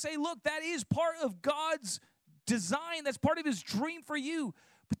closeness. And I say, look, that is part of God's design. That's part of his dream for you.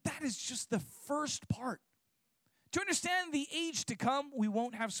 But that is just the first part. Do you understand the age to come, we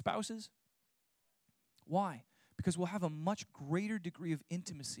won't have spouses? Why? Because we'll have a much greater degree of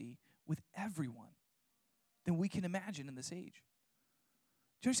intimacy with everyone than we can imagine in this age.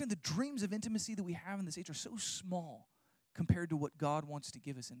 Do you understand the dreams of intimacy that we have in this age are so small compared to what God wants to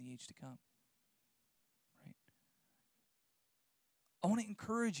give us in the age to come, right? I want to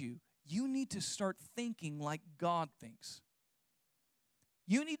encourage you. You need to start thinking like God thinks.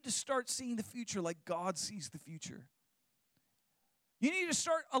 You need to start seeing the future like God sees the future. You need to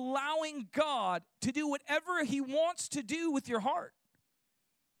start allowing God to do whatever he wants to do with your heart.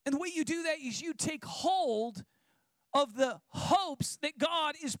 And the way you do that is you take hold of the hopes that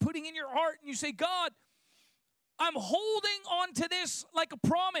God is putting in your heart, and you say, God, I'm holding on to this like a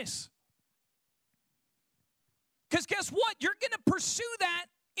promise. Because guess what? You're going to pursue that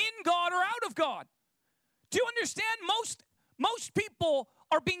in God or out of God. Do you understand? Most people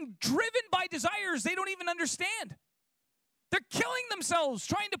are being driven by desires they don't even understand. They're killing themselves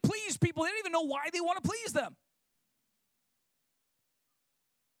trying to please people. They don't even know why they want to please them.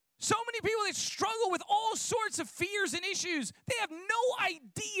 So many people that struggle with all sorts of fears and issues, they have no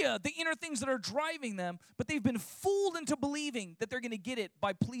idea the inner things that are driving them, but they've been fooled into believing that they're going to get it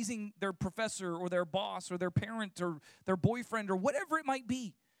by pleasing their professor or their boss or their parent or their boyfriend or whatever it might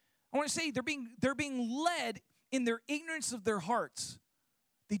be. I want to say they're being led in their ignorance of their hearts.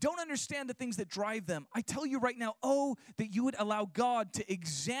 They don't understand the things that drive them. I tell you right now, that you would allow God to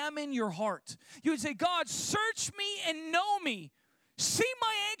examine your heart. You would say, God, search me and know me. See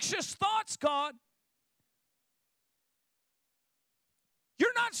my anxious thoughts, God.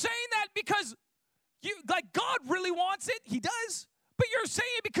 You're not saying that because God really wants it. He does. But you're saying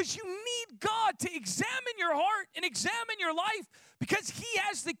it because you need God to examine your heart and examine your life because he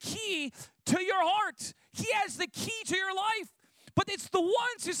has the key to your heart. He has the key to your life. But it's the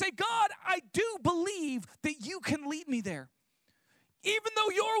ones who say, God, I do believe that you can lead me there. Even though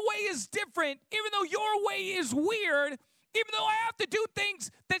your way is different, even though your way is weird, even though I have to do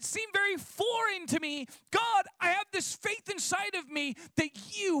things that seem very foreign to me, God, I have this faith inside of me that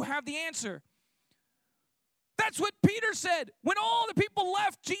you have the answer. That's what Peter said when all the people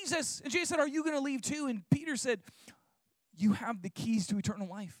left Jesus. And Jesus said, are you going to leave too? And Peter said, you have the keys to eternal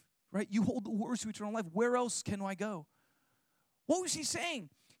life, right? You hold the words to eternal life. Where else can I go? What was he saying?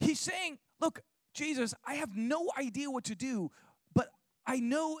 He's saying, look, Jesus, I have no idea what to do, but I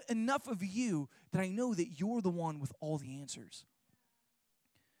know enough of you that I know that you're the one with all the answers.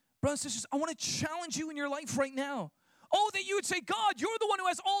 Brothers and sisters, I want to challenge you in your life right now. Oh, that you would say, God, you're the one who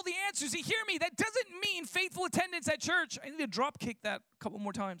has all the answers. You hear me? That doesn't mean faithful attendance at church. I need to drop kick that a couple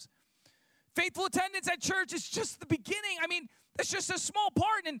more times. Faithful attendance at church is just the beginning. I mean, that's just a small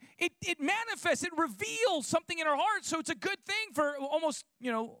part, and it manifests, it reveals something in our hearts, so it's a good thing for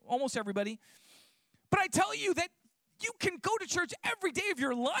almost everybody. But I tell you that you can go to church every day of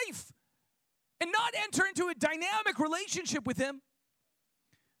your life and not enter into a dynamic relationship with Him.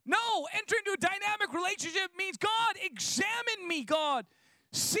 No, enter into a dynamic relationship means, God, examine me, God.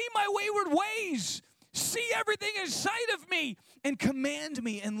 See my wayward ways. See everything inside of me and command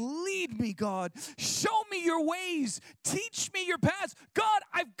me and lead me, God. Show me your ways. Teach me your paths. God,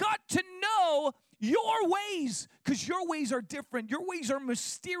 I've got to know your ways because your ways are different. Your ways are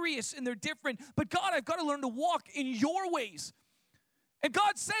mysterious and they're different. But God, I've got to learn to walk in your ways. And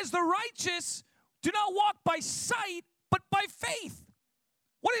God says the righteous do not walk by sight, but by faith.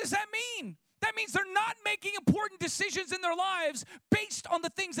 What does that mean? That means they're not making important decisions in their lives based on the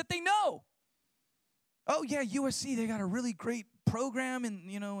things that they know. Oh, yeah, USC, they got a really great program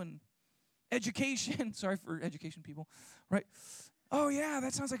in education. Sorry for education people, right? Oh, yeah,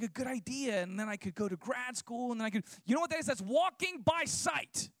 that sounds like a good idea. And then I could go to grad school, and then I could, you know what that is? That's walking by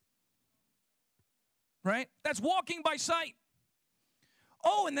sight, right? That's walking by sight.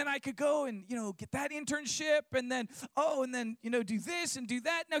 Oh, and then I could go and, get that internship and then, do this and do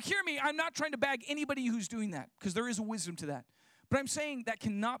that. Now, hear me. I'm not trying to bag anybody who's doing that because there is a wisdom to that. But I'm saying that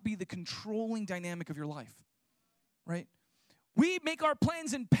cannot be the controlling dynamic of your life, right? We make our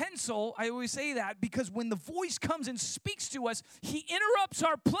plans in pencil. I always say that because when the voice comes and speaks to us, He interrupts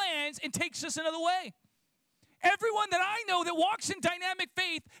our plans and takes us another way. Everyone that I know that walks in dynamic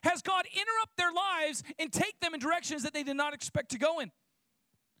faith has God interrupt their lives and take them in directions that they did not expect to go in.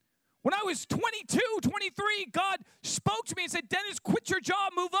 When I was 22, 23, God spoke to me and said, Dennis, quit your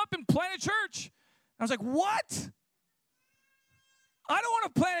job, move up and plant a church. I was like, what? I don't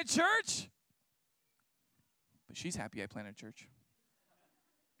want to plant a church. But she's happy I planted a church.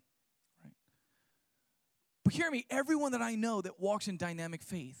 Right? But hear me, everyone that I know that walks in dynamic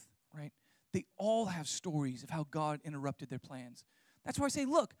faith, right, they all have stories of how God interrupted their plans. That's why I say,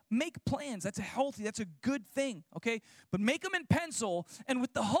 look, make plans. That's a good thing, okay? But make them in pencil and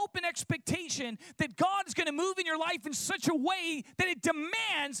with the hope and expectation that God is going to move in your life in such a way that it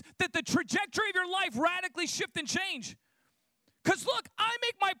demands that the trajectory of your life radically shift and change. Because, look, I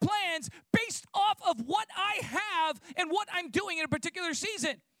make my plans based off of what I have and what I'm doing in a particular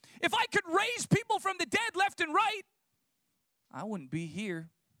season. If I could raise people from the dead left and right, I wouldn't be here.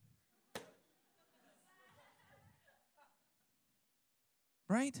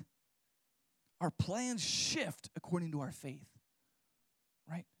 Right? Our plans shift according to our faith.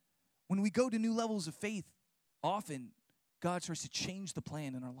 Right? When we go to new levels of faith, often God starts to change the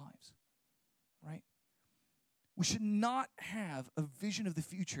plan in our lives. Right? We should not have a vision of the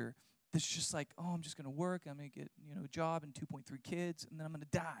future that's just like, oh, I'm just going to work, I'm going to get, a job and 2.3 kids, and then I'm going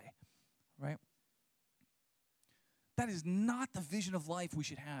to die. Right? That is not the vision of life we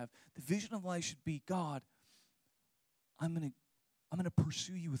should have. The vision of life should be, God, I'm going to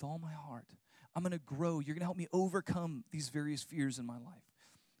pursue you with all my heart. I'm going to grow. You're going to help me overcome these various fears in my life.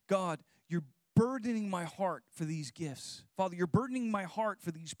 God, you're burdening my heart for these gifts. Father, you're burdening my heart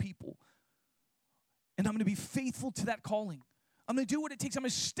for these people. And I'm going to be faithful to that calling. I'm going to do what it takes. I'm going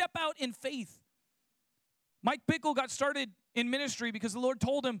to step out in faith. Mike Bickle got started in ministry because the Lord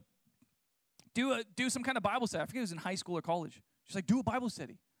told him, do some kind of Bible study. I forget if it was in high school or college. Just like, do a Bible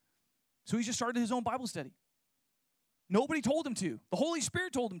study. So he just started his own Bible study. Nobody told him to. The Holy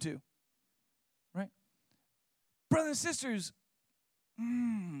Spirit told him to. Right? Brothers and sisters,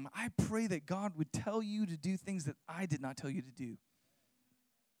 I pray that God would tell you to do things that I did not tell you to do.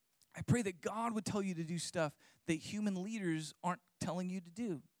 I pray that God would tell you to do stuff that human leaders aren't telling you to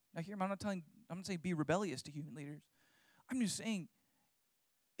do. Now hear me, I'm not saying be rebellious to human leaders. I'm just saying,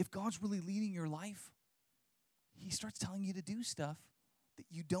 if God's really leading your life, He starts telling you to do stuff that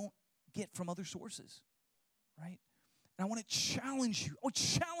you don't get from other sources. Right? And I want to challenge you. I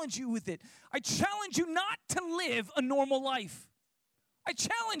challenge you with it. I challenge you not to live a normal life. I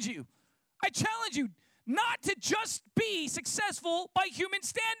challenge you. I challenge you not to just be successful by human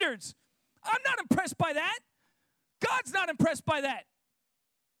standards. I'm not impressed by that. God's not impressed by that.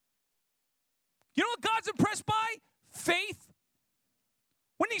 You know what God's impressed by? Faith.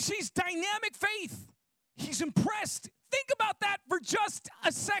 When He sees dynamic faith, He's impressed. think about that for just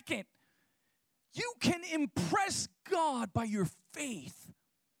a second. You can impress God by your faith.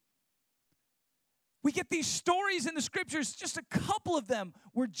 We get these stories in the scriptures, just a couple of them,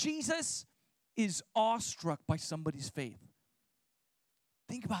 where Jesus is awestruck by somebody's faith.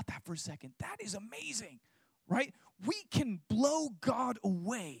 Think about that for a second. That is amazing, right? We can blow God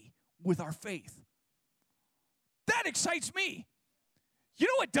away with our faith. That excites me. You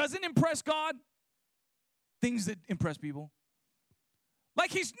know what doesn't impress God? Things that impress people.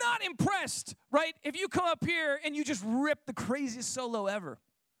 Like, he's not impressed, right? If you come up here and you just rip the craziest solo ever,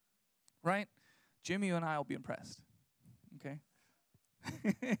 right? Jimmy and I will be impressed, okay?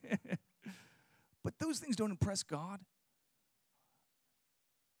 But those things don't impress God.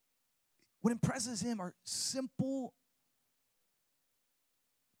 What impresses him are simple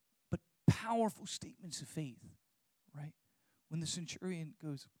but powerful statements of faith, right? When the centurion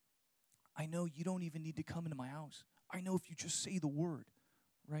goes, I know you don't even need to come into my house. I know if you just say the word,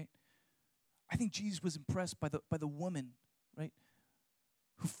 right? I think Jesus was impressed by the woman, right,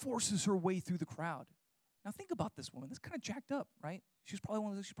 who forces her way through the crowd. Now think about this woman. That's kind of jacked up, right? She's probably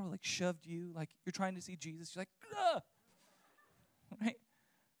one of those, she probably like shoved you, like you're trying to see Jesus. She's like, ugh, right?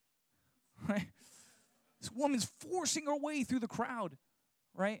 Right? This woman's forcing her way through the crowd,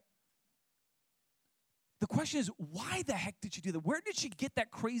 right? The question is, why the heck did she do that? Where did she get that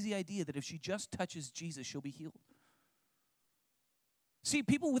crazy idea that if she just touches Jesus, she'll be healed? See,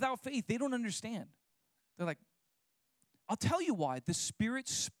 people without faith, they don't understand. They're like, I'll tell you why. The Spirit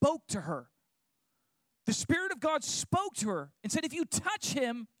spoke to her. The Spirit of God spoke to her and said, if you touch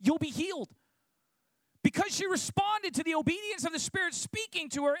him, you'll be healed. Because she responded to the obedience of the Spirit speaking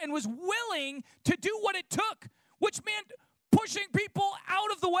to her and was willing to do what it took, which meant pushing people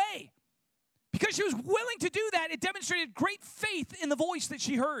out of the way. Because she was willing to do that, it demonstrated great faith in the voice that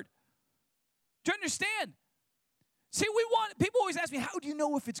she heard. Do you understand? See, people always ask me, how do you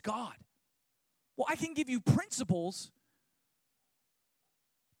know if it's God? Well, I can give you principles,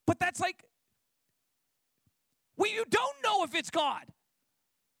 but that's like, well, you don't know if it's God.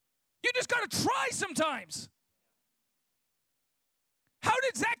 You just got to try sometimes. How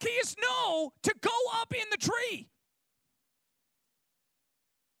did Zacchaeus know to go up in the tree?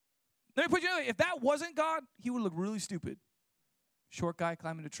 Let me put you another way. If that wasn't God, he would look really stupid. Short guy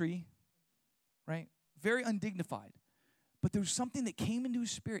climbing a tree, right? Very undignified. But there was something that came into his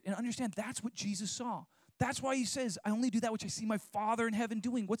spirit. And understand, that's what Jesus saw. That's why he says, I only do that which I see my Father in heaven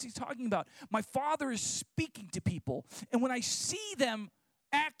doing. What's he talking about? My Father is speaking to people. And when I see them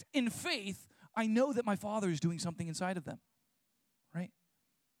act in faith, I know that my Father is doing something inside of them, right?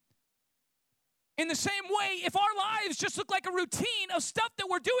 In the same way, if our lives just look like a routine of stuff that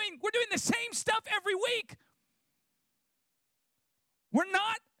we're doing the same stuff every week. We're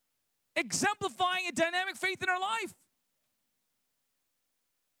not exemplifying a dynamic faith in our life.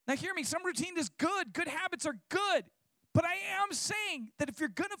 Now hear me, some routine is good. Good habits are good. But I am saying that if you're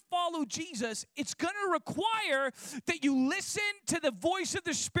going to follow Jesus, it's going to require that you listen to the voice of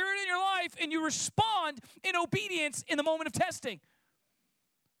the Spirit in your life and you respond in obedience in the moment of testing.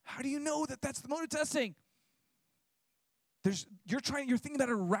 How do you know that that's the moment of testing? You're thinking about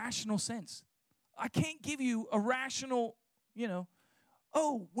a rational sense. I can't give you a rational,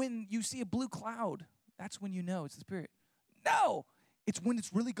 when you see a blue cloud, that's when you know it's the Spirit. No, it's when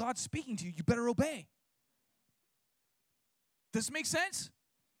it's really God speaking to you. You better obey. Does this make sense?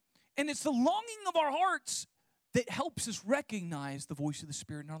 And it's the longing of our hearts that helps us recognize the voice of the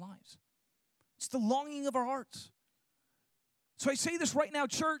Spirit in our lives. It's the longing of our hearts. So I say this right now,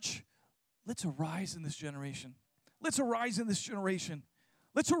 church, let's arise in this generation. Let's arise in this generation.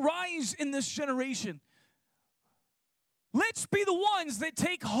 Let's arise in this generation. Let's be the ones that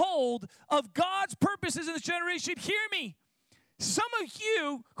take hold of God's purposes in this generation. Hear me. Some of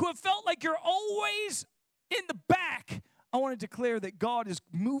you who have felt like you're always in the back, I want to declare that God is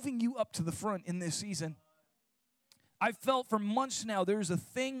moving you up to the front in this season. I've felt for months now there's a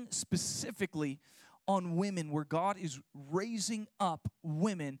thing specifically on women where God is raising up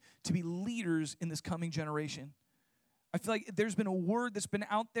women to be leaders in this coming generation. I feel like there's been a word that's been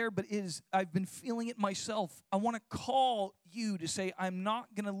out there, but I've been feeling it myself. I want to call you to say, I'm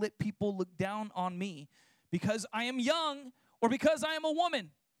not going to let people look down on me because I am young or because I am a woman.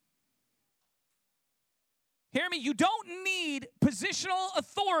 Hear me, you don't need positional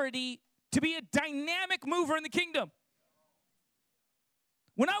authority to be a dynamic mover in the kingdom.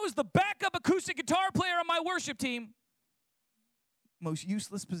 When I was the backup acoustic guitar player on my worship team, most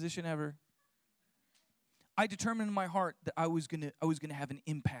useless position ever, I determined in my heart that I was gonna have an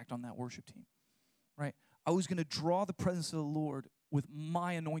impact on that worship team, right? I was gonna draw the presence of the Lord with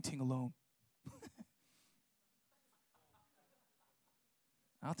my anointing alone.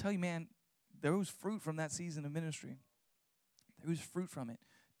 I'll tell you, man, there was fruit from that season of ministry. There was fruit from it.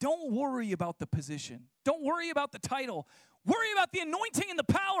 Don't worry about the position. Don't worry about the title. Worry about the anointing and the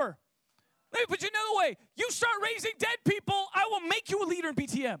power. Let me put you another way. You start raising dead people, I will make you a leader in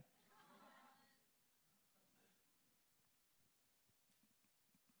BTM.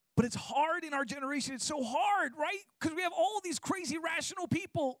 But it's hard in our generation. It's so hard, right? Because we have all these crazy, rational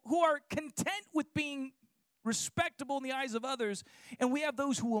people who are content with being respectable in the eyes of others, and we have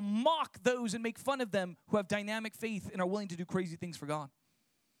those who will mock those and make fun of them who have dynamic faith and are willing to do crazy things for God.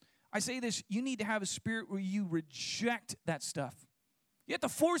 I say this, you need to have a spirit where you reject that stuff. You have to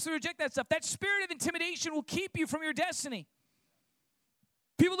force to reject that stuff. That spirit of intimidation will keep you from your destiny.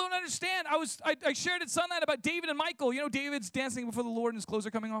 People don't understand. I shared at Sunlight about David and Michael. You know, David's dancing before the Lord and his clothes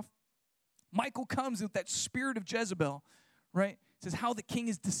are coming off. Michael comes with that spirit of Jezebel, right? It says how the king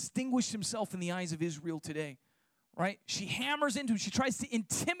has distinguished himself in the eyes of Israel today, right? She hammers into him. She tries to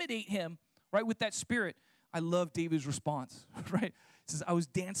intimidate him, right, with that spirit. I love David's response, right? It says, I was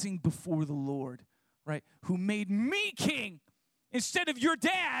dancing before the Lord, right, who made me king instead of your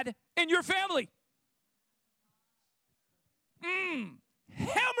dad and your family.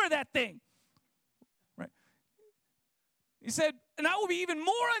 Hammer that thing, right? He said, and I will be even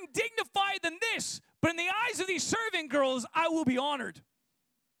more undignified than this, but in the eyes of these servant girls, I will be honored.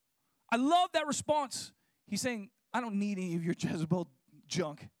 I love that response. He's saying, I don't need any of your Jezebel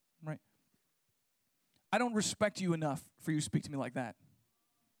junk, right? I don't respect you enough for you to speak to me like that,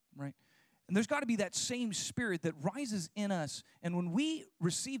 right? And there's got to be that same spirit that rises in us. And when we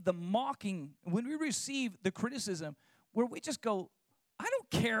receive the mocking, when we receive the criticism, where we just go, I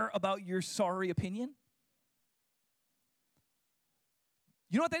don't care about your sorry opinion.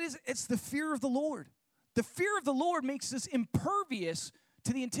 You know what that is? It's the fear of the Lord. The fear of the Lord makes us impervious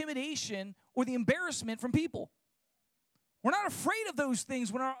to the intimidation or the embarrassment from people. We're not afraid of those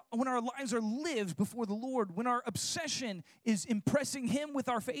things when our lives are lived before the Lord, when our obsession is impressing Him with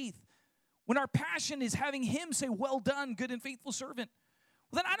our faith, when our passion is having Him say, well done, good and faithful servant.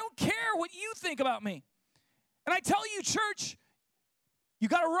 Well, then I don't care what you think about me. And I tell you, church, you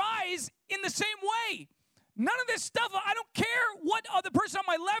got to rise in the same way. None of this stuff, I don't care what the person on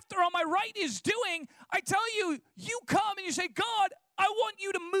my left or on my right is doing. I tell you, you come and you say, God, I want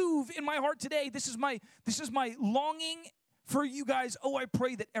you to move in my heart today. This is my longing for you guys. Oh, I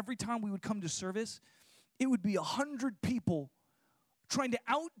pray that every time we would come to service, it would be 100 people trying to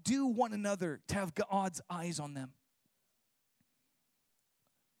outdo one another to have God's eyes on them.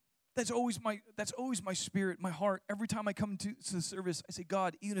 That's always my spirit, my heart. Every time I come to the service, I say,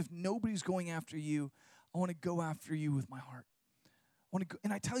 God, even if nobody's going after you, I want to go after you with my heart.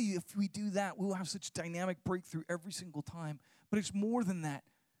 And I tell you, if we do that, we'll have such dynamic breakthrough every single time. But it's more than that,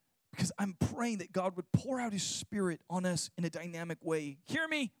 because I'm praying that God would pour out His Spirit on us in a dynamic way. Hear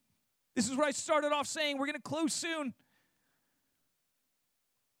me. This is what I started off saying. We're going to close soon.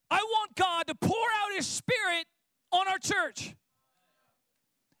 I want God to pour out His Spirit on our church.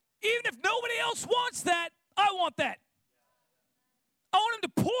 Even if nobody else wants that, I want that. I want Him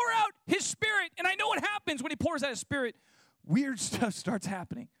to pour out His Spirit. And I know what happens when He pours out His Spirit. Weird stuff starts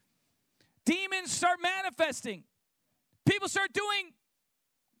happening. Demons start manifesting. People start doing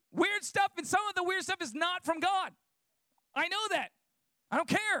weird stuff, and some of the weird stuff is not from God. I know that. I don't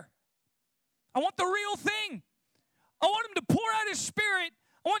care. I want the real thing. I want Him to pour out His Spirit.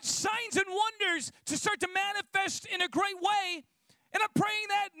 I want signs and wonders to start to manifest in a great way. And I'm praying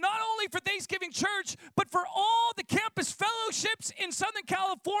that not only for Thanksgiving Church, but for all the campus fellowships in Southern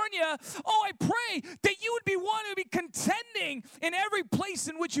California. Oh, I pray that you would be one who would be contending in every place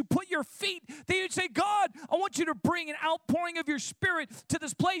in which you put your feet. That you'd say, God, I want you to bring an outpouring of your Spirit to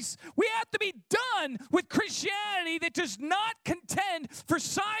this place. We have to be done with Christianity that does not contend for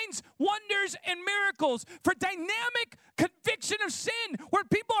signs, wonders, and miracles, for dynamic conviction of sin, where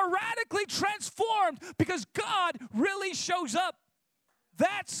people are radically transformed because God really shows up.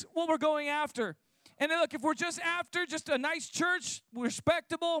 That's what we're going after. And look, if we're just after just a nice church,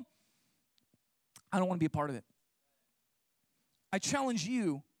 respectable, I don't want to be a part of it. I challenge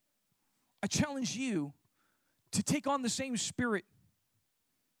you to take on the same spirit.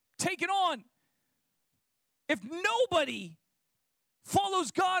 Take it on. If nobody follows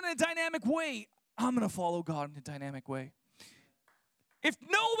God in a dynamic way, I'm going to follow God in a dynamic way. If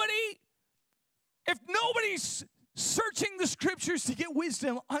nobody's searching the Scriptures to get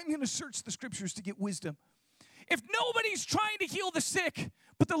wisdom, I'm going to search the Scriptures to get wisdom. If nobody's trying to heal the sick,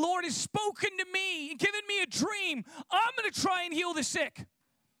 but the Lord has spoken to me and given me a dream, I'm going to try and heal the sick.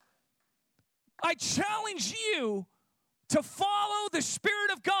 I challenge you to follow the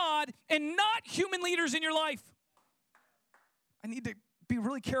Spirit of God and not human leaders in your life. I need to be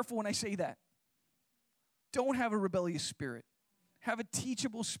really careful when I say that. Don't have a rebellious spirit. Have a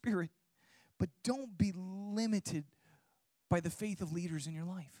teachable spirit. But don't be limited by the faith of leaders in your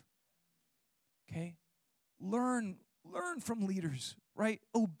life. Okay? Learn from leaders, right?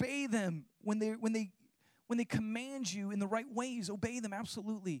 Obey them when they command you in the right ways. Obey them,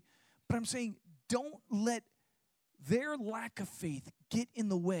 absolutely. But I'm saying don't let their lack of faith get in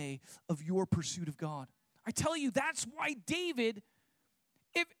the way of your pursuit of God. I tell you, that's why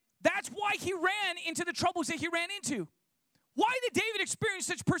that's why he ran into the troubles that he ran into. Why did David experience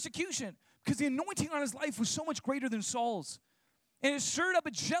such persecution? Because the anointing on his life was so much greater than Saul's. And it stirred up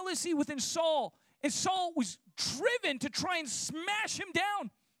a jealousy within Saul. And Saul was driven to try and smash him down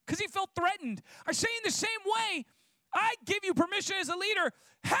because he felt threatened. I say in the same way, I give you permission as a leader,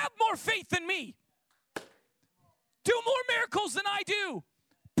 have more faith than me. Do more miracles than I do.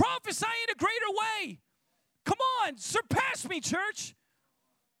 Prophesy in a greater way. Come on, surpass me, church.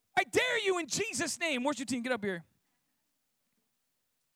 I dare you in Jesus' name. Worship team, get up here.